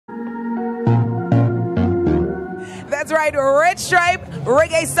That's right, Red Stripe,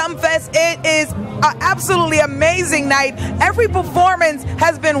 Reggae Sumfest. It is an absolutely amazing night. Every performance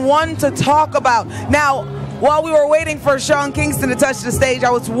has been one to talk about. Now, while we were waiting for Sean Kingston to touch the stage, I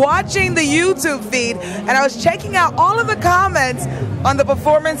was watching the YouTube feed and I was checking out all of the comments on the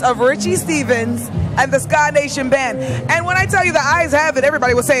performance of Richie Stephens and the Ska Nation Band. And when I tell you the eyes have it,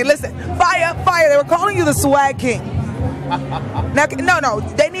 everybody was saying, listen, fire, fire. They were calling you the Swag King. Now, no,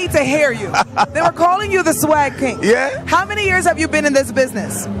 they need to hear you. They were calling you the Swag King. Yeah? How many years have you been in this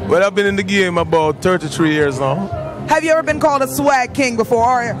business? Well, I've been in the game about 33 years now. Have you ever been called a Swag King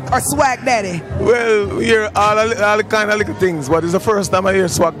before or Swag Daddy? Well, we hear all the kind of little things, but it's the first time I hear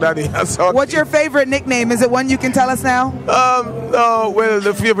Swag Daddy. What's your favorite nickname? Is it one you can tell us now? No, well,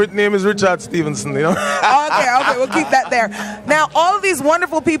 the favorite name is Richard Stevenson, you know. Okay, we'll keep that there. Now, all of these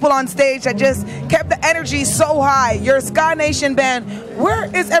wonderful people on stage that just kept the energy so high. Your Ska Nation Band, where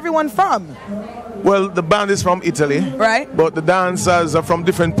is everyone from? Well, the band is from Italy. Right. But the dancers are from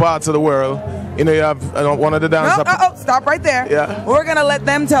different parts of the world. You know, you have one of the dancers. No, stop right there. Yeah. We're going to let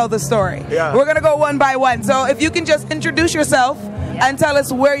them tell the story. Yeah. We're going to go one by one. So if you can just introduce yourself and tell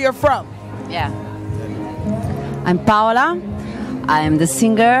us where you're from. Yeah. I'm Paola. I am the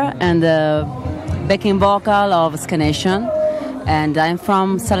singer and the backing vocal of Ska Nation. And I'm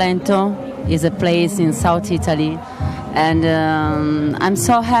from Salento. It's a place in South Italy. And I'm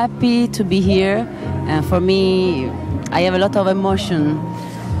so happy to be here. And for me, I have a lot of emotion.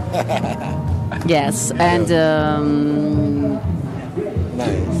 Yes, and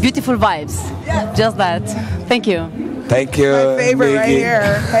beautiful vibes. Yeah. Just that. Thank you. Thank you. My favorite Mickey. right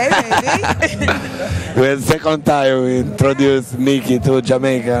here. Hey, baby. Well, second time we introduced Mickey to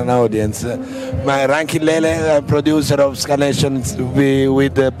Jamaican audience. My Rankin Lele, producer of Ska Nation,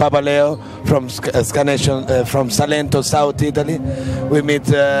 with Papa Leo from Ska Nation from Salento, South Italy. We met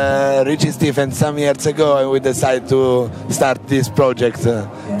Richie Stephens some years ago, and we decided to start this project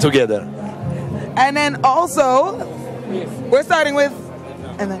together. And then also, we're starting with,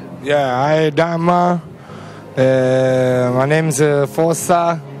 and then. Yeah, hi Dama. My name is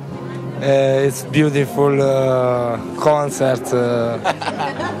Fossa. It's beautiful concert.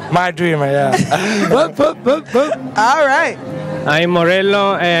 My dream, yeah. All right. I'm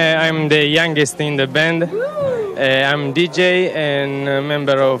Morello. I'm the youngest in the band. I'm DJ and a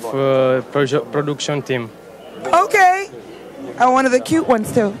member of production team. Okay. And one of the cute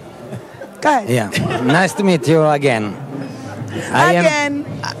ones too. Go ahead. Yeah, nice to meet you again.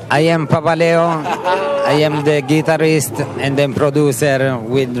 I am Papa Leo. I am the guitarist and then producer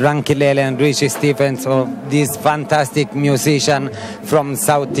with Rankilele and Richie Stephens, so this fantastic musician from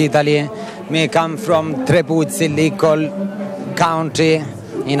South Italy. Me come from Trepuzzi, Licol country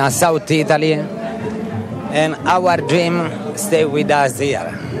in South Italy, and our dream stay with us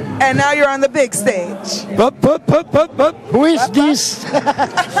here. And now you're on the big stage. Who is this?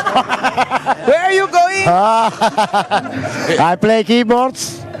 Where are you going? I play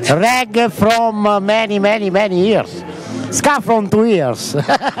keyboards. Reggae from many years. Ska from 2 years.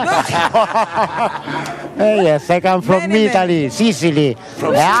 Yes, I come from Italy, Sicily,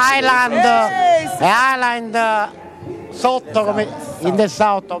 island sotto, in the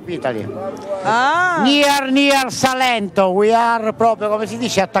south of Italy. Near Salento. We are proprio, come si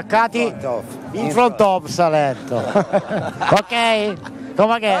dice, attaccati in front of Salento. Ok?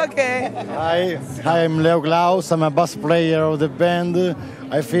 Come again? Okay. Hi, I'm Leo Klaus. I'm a bass player of the band.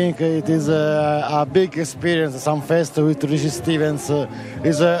 I think it is a big experience. Sumfest with Richie Stephens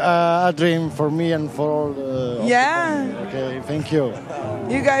is a dream for me and for all. Yeah. Okay, thank you.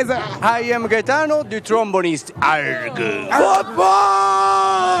 You guys are. I am Gaetano, the trombonist.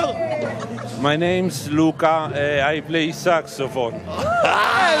 Football! My name's Luca. I play saxophone.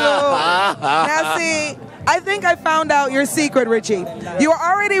 Hello. Now see, I think I found out your secret, Richie. You were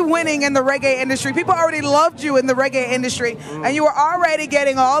already winning in the reggae industry. People already loved you in the reggae industry. And you were already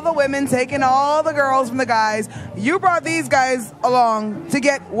getting all the women, taking all the girls from the guys. You brought these guys along to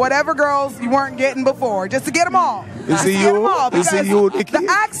get whatever girls you weren't getting before, just to get them all. Is it you? Is it you, Nikki? The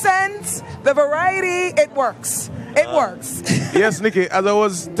accents, the variety, it works. It works. Yes, Nikki, as I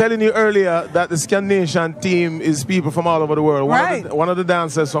was telling you earlier, that the Ska Nation team is people from all over the world. One of the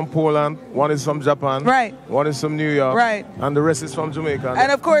dancers from Poland, one is from Japan, one is from New York, and the rest is from Jamaica.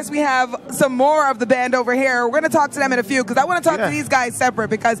 And of course, we have some more of the band over here. We're going to talk to them in a few, because I want to talk to these guys separate,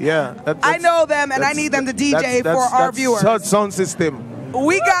 because I know them and I need them to DJ for our viewers. That's sound system.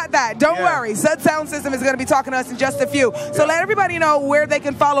 We got that. Don't worry. Sud Sound System is going to be talking to us in just a few. So let everybody know where they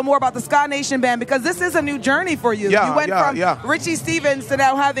can follow more about the Ska Nation Band, because this is a new journey for you. You went from Richie Stephens to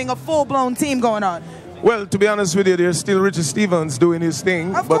now having a full-blown team going on. Well, to be honest with you, there's still Richie Stevens doing his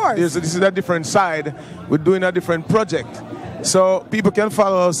thing. Of course. This is a different side. We're doing a different project. So people can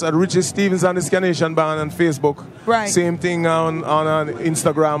follow us at Richie Stevens and the Scanation Band on Facebook. Right. Same thing on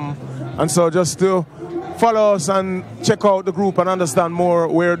Instagram. And so just to follow us and check out the group and understand more.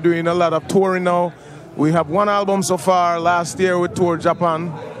 We're doing a lot of touring now. We have one album so far. Last year we toured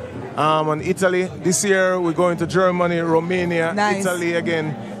Japan and Italy. This year we're going to Germany, Romania, Italy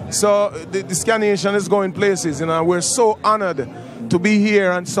again. So the Scanation is going places, and we're so honored to be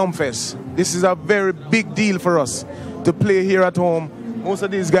here at Sumfest. This is a very big deal for us to play here at home. Most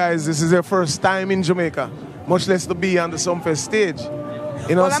of these guys, this is their first time in Jamaica, much less to be on the Sumfest stage.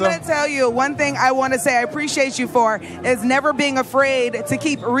 You know, well, I'm going to tell you, one thing I want to say I appreciate you for is never being afraid to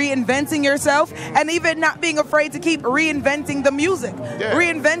keep reinventing yourself, and even not being afraid to keep reinventing the music,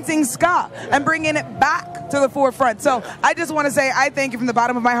 reinventing ska, and bringing it back to the forefront. So I just want to say I thank you from the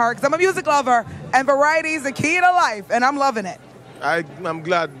bottom of my heart, because I'm a music lover, and variety is the key to life, and I'm loving it. I'm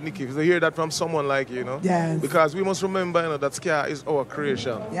glad, Nikki, to hear that from someone like you, you know. Yes. Because we must remember, you know, that ska is our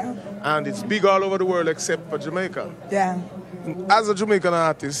creation. Yeah. And it's big all over the world except for Jamaica. Yeah. As a Jamaican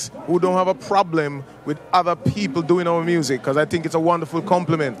artist who don't have a problem with other people doing our music, because I think it's a wonderful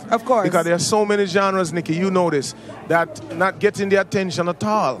compliment. Of course. Because there are so many genres, Nikki, you know this, that not getting the attention at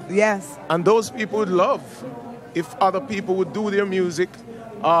all. Yes. And those people would love if other people would do their music,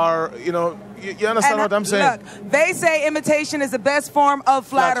 or, you know, you understand what I'm saying? Look, they say imitation is the best form of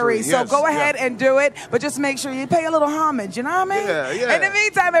flattery. So yes, go ahead and do it, but just make sure you pay a little homage, you know what I mean? Yeah, yeah. In the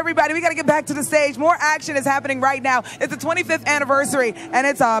meantime, everybody, we got to get back to the stage. More action is happening right now. It's the 25th anniversary, and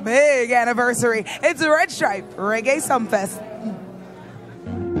it's a big anniversary. It's Red Stripe Reggae Sumfest.